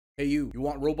Hey you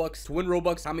want Robux? To win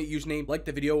Robux, comment username, like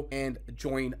the video, and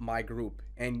join my group,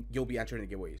 and you'll be entering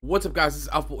the giveaways. What's up guys, this is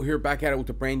AlphaBolt here, back at it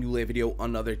with a brand new lit video.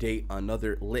 Another day,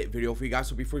 another lit video for you guys.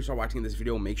 So before you start watching this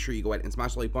video, make sure you go ahead and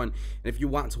smash the like button. And if you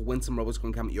want to win some Robux, go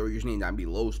and comment your username down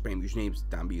below, spam usernames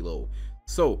down below.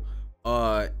 So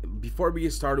before we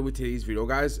get started with today's video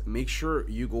guys, make sure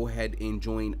you go ahead and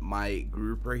join my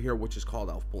group right here, which is called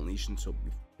AlphaBolt Nation. So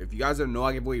if you guys don't know,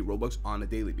 I give away Robux on a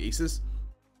daily basis.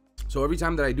 So every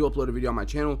time that I do upload a video on my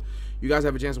channel, you guys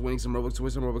have a chance of winning some Robux. To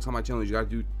win some Robux on my channel, you got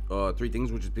to do three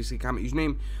things, which is basically comment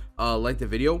username, like the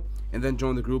video, and then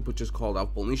join the group, which is called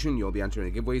AlphaBolt Nation. You'll be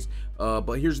entering the giveaways.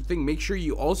 But here's the thing: make sure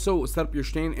you also set up your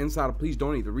stand inside of Please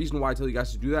Donate. The reason why I tell you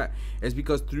guys to do that is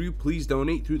because through Please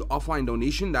Donate, through the offline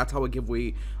donation, that's how I give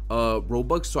away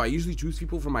Robux. So I usually choose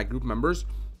people from my group members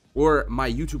or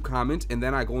my YouTube comment, and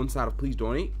then I go inside of Please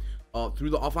Donate. Through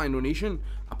the offline donation,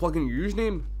 I plug in your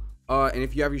username. And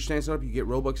if you have your stand set up, you get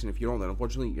Robux, and if you don't, then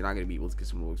unfortunately you're not going to be able to get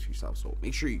some Robux for yourself. So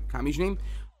make sure you comment your name,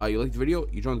 you like the video,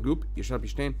 you join the group, you set up your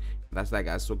stand, and that's that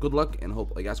guys. So good luck, and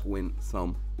hope you guys can win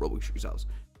some Robux for yourselves.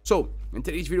 So in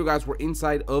today's video guys, we're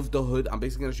inside of the hood. I'm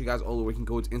basically going to show you guys all the working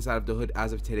codes inside of the hood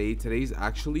as of today. Today's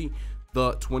actually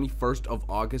the 21st of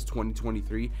August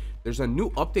 2023. There's a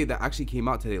new update that actually came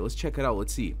out today. Let's check it out.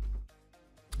 Let's see.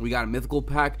 We got a mythical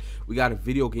pack, we got a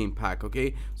video game pack.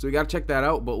 Okay, so we got to check that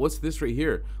out. But what's this right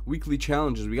here? Weekly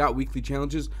challenges. We got weekly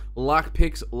challenges, lock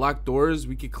picks, lock doors.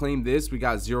 We could claim this. We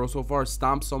got 0 so far.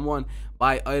 Stomp someone,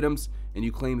 buy items, and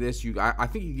you claim this. I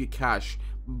think you get cash,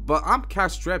 but I'm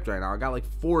cash strapped right now. I got like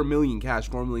 4 million cash,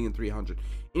 4,300,000.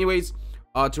 Anyways,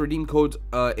 to redeem codes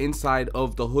inside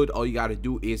of the hood, all you got to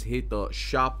do is hit the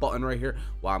shop button right here.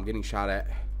 Wow, I'm getting shot at.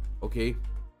 Okay,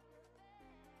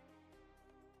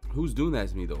 who's doing that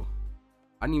to me though?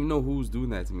 I didn't even know who was doing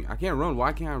that to me. I can't run.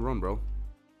 Why can't I run, bro?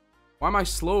 Why am I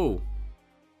slow?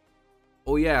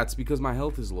 Oh yeah, it's because my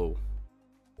health is low.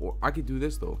 Or I could do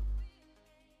this though.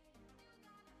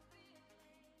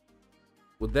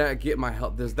 Would that get my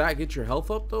health? Does that get your health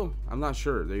up though? I'm not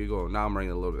sure. There you go. Now I'm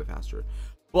running a little bit faster.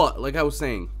 But like I was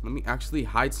saying, let me actually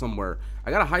hide somewhere.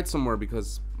 I gotta hide somewhere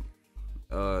because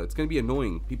it's gonna be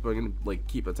annoying. People are gonna like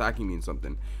keep attacking me and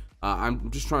something. I'm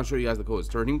just trying to show you guys the codes.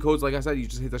 To redeem codes, like I said, you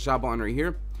just hit the shop button right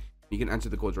here. You can enter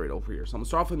the codes right over here. So I'm gonna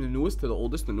start off from the newest to the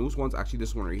oldest. The newest one's actually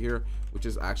this one right here, which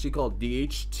is actually called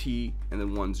DHT and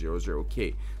then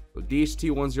 100K. So DHT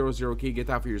 100K, get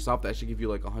that for yourself. That should give you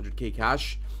like 100K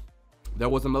cash. There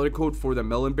was another code for the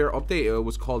Melon Bear update. It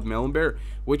was called Melon Bear,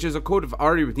 which is a code I've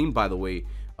already redeemed, by the way.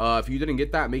 If you didn't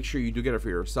get that, make sure you do get it for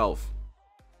yourself.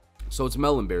 So it's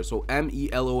Melon Bear. So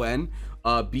MELON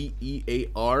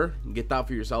BEAR. Get that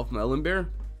for yourself, Melon Bear.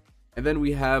 And then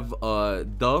we have so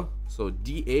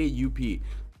DAUP,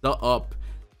 the up.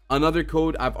 Another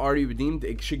code I've already redeemed.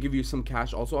 It should give you some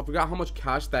cash also. I forgot how much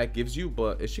cash that gives you,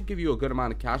 but it should give you a good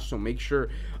amount of cash. So make sure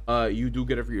you do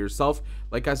get it for yourself.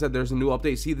 Like I said, there's a new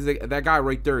update. See, that guy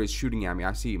right there is shooting at me.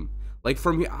 I see him. Like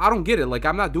from here, I don't get it. Like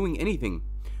I'm not doing anything.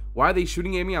 Why are they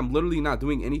shooting at me? I'm literally not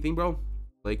doing anything, bro.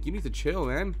 Like you need to chill,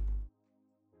 man.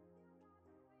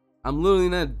 I'm literally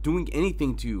not doing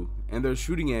anything to you, and they're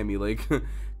shooting at me. Like,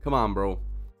 come on, bro.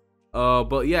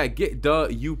 But yeah, get the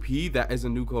UP. That is a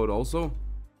new code also.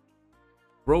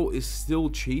 Bro is still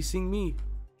chasing me.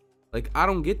 Like, I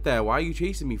don't get that. Why are you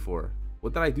chasing me for?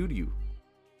 What did I do to you?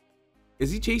 Is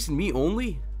he chasing me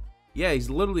only? Yeah, he's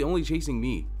literally only chasing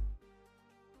me.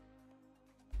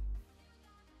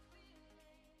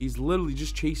 He's literally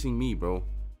just chasing me, bro.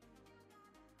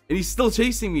 And he's still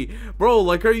chasing me. Bro,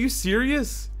 like, are you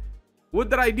serious? What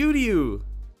did I do to you?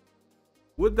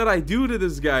 What did I do to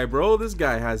this guy, bro? This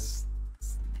guy's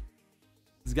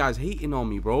hating on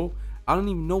me, bro. I don't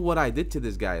even know what I did to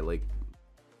this guy. Like,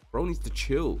 bro needs to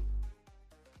chill.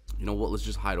 You know what? Let's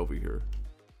just hide over here.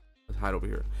 Let's hide over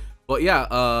here. But yeah,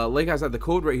 like I said, the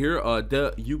code right here,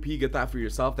 the UP, get that for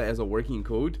yourself. That is a working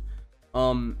code.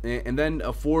 And then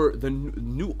for the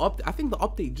new update, I think the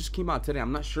update just came out today.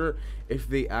 I'm not sure if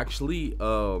they actually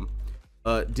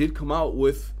did come out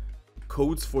with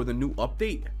codes for the new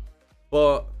update,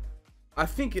 but I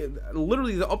think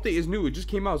literally the update is new. It just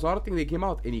came out, so I don't think they came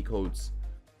out with any codes.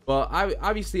 But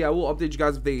obviously I will update you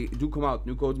guys if they do come out with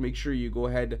new codes. Make sure you go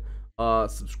ahead,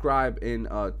 subscribe, and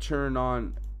turn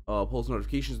on post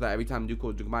notifications, that every time new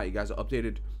codes do come out, you guys are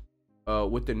updated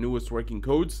with the newest working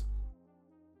codes.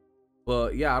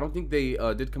 But yeah, I don't think they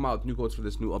did come out with new codes for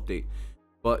this new update.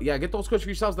 But yeah, get those codes for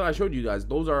yourselves that I showed you guys.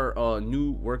 Those are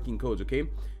new working codes. Okay,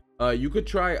 you could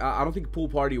try, I don't think Pool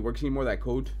Party works anymore, that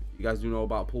code. You guys do know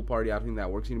about Pool Party. I don't think that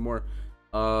works anymore.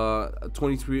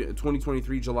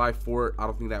 2023 July 4th, I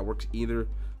don't think that works either.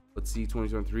 Let's see,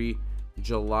 2023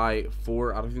 July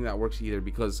 4. I don't think that works either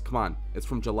because come on, it's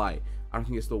from July. I don't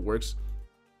think it still works.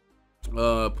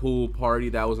 Pool party,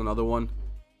 that was another one.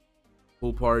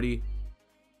 Pool party.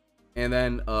 And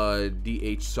then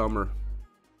DH summer.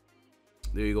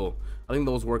 There you go. I think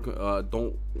those work.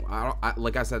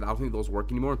 Like I said, I don't think those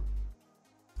work anymore.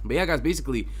 But yeah, guys,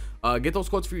 basically get those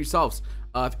codes for yourselves.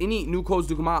 If any new codes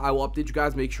do come out, I will update you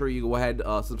guys. Make sure you go ahead,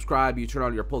 subscribe, you turn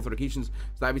on your post notifications,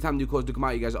 so that every time new codes do come out,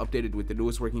 you guys are updated with the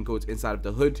newest working codes inside of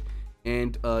the hood.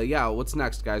 And yeah, what's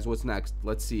next, guys? What's next?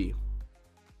 Let's see.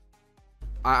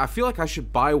 I feel like I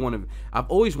should buy one of. I've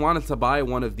always wanted to buy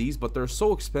one of these, but they're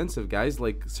so expensive, guys.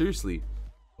 Like seriously,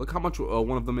 look how much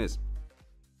one of them is.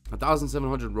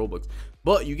 1,700 Robux.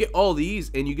 But you get all these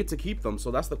and you get to keep them,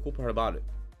 so that's the cool part about it.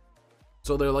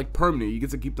 So they're like permanent. You get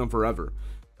to keep them forever.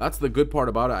 That's the good part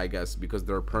about it, I guess, because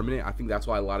they're permanent. I think that's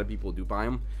why a lot of people do buy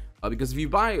them. Because if you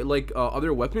buy like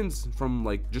other weapons from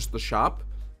like just the shop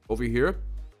over here,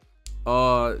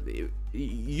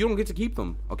 you don't get to keep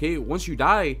them. Okay, once you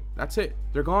die, that's it,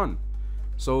 they're gone.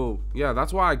 So yeah,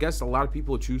 that's why I guess a lot of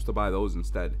people choose to buy those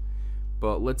instead.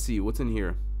 But let's see what's in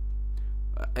here.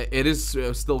 It is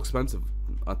still expensive,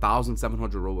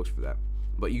 1,700 Robux for that,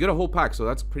 but you get a whole pack, so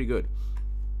that's pretty good.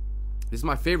 This is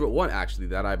my favorite one actually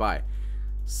that I buy.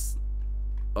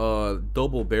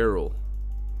 Double barrel.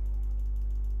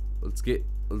 Let's get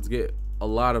a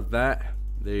lot of that.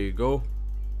 There you go.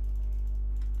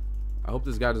 I hope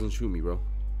this guy doesn't shoot me, bro.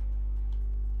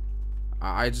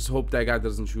 I just hope that guy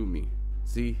doesn't shoot me.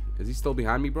 See, is he still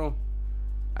behind me, bro?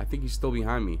 I think he's still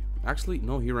behind me. Actually,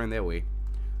 no, he ran that way.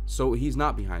 So he's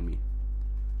not behind me.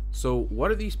 So what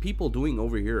are these people doing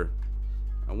over here?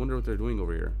 I wonder what they're doing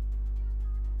over here.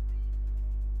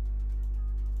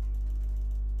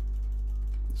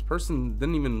 This person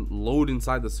didn't even load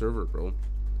inside the server, bro.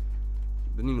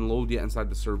 Didn't even load yet inside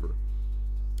the server.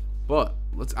 But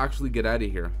let's actually get out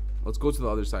of here. Let's go to the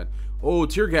other side. Oh,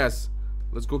 tear gas.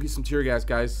 Let's go get some tear gas,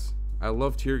 guys. I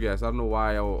love tear gas. I don't know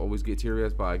why I always get tear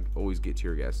gas, but I always get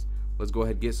tear gas. Let's go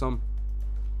ahead and get some.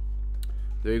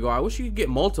 There you go. I wish you could get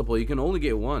multiple. You can only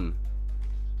get one.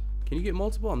 Can you get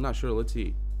multiple? I'm not sure. Let's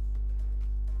see.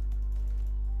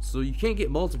 So you can't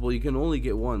get multiple. You can only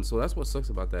get one. So that's what sucks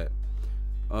about that.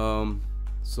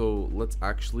 So let's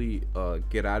actually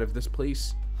get out of this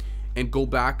place and go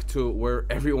back to where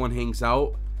everyone hangs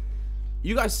out.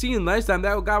 You guys seen last time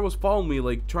that guy was following me,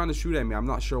 like trying to shoot at me. I'm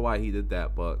not sure why he did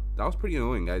that, but that was pretty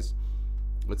annoying, guys.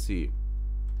 Let's see.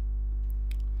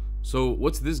 So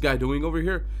what's this guy doing over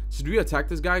here? Should we attack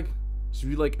this guy? Should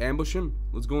we like ambush him?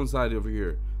 Let's go inside over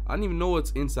here. I don't even know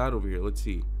what's inside over here. Let's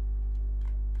see.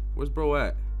 Where's bro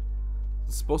at?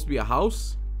 It's supposed to be a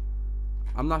house?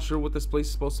 I'm not sure what this place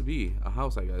is supposed to be. A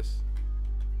house, I guess.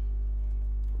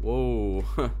 Whoa.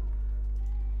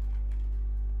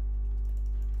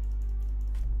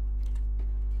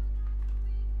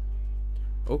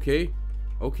 Okay.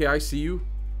 Okay, I see you.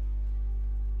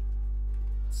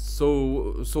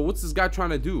 So what's this guy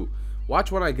trying to do?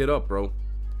 Watch when I get up, bro.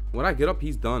 When I get up,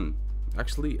 he's done.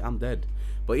 Actually, I'm dead.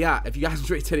 But yeah, if you guys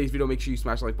enjoyed today's video, make sure you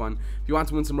smash the like button. If you want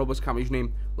to win some Roblox, comment your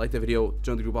name, like the video,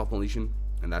 join the group AlphaBolt.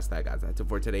 And that's that, guys. That's it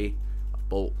for today.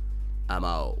 Bolt, I'm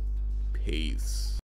out. Peace.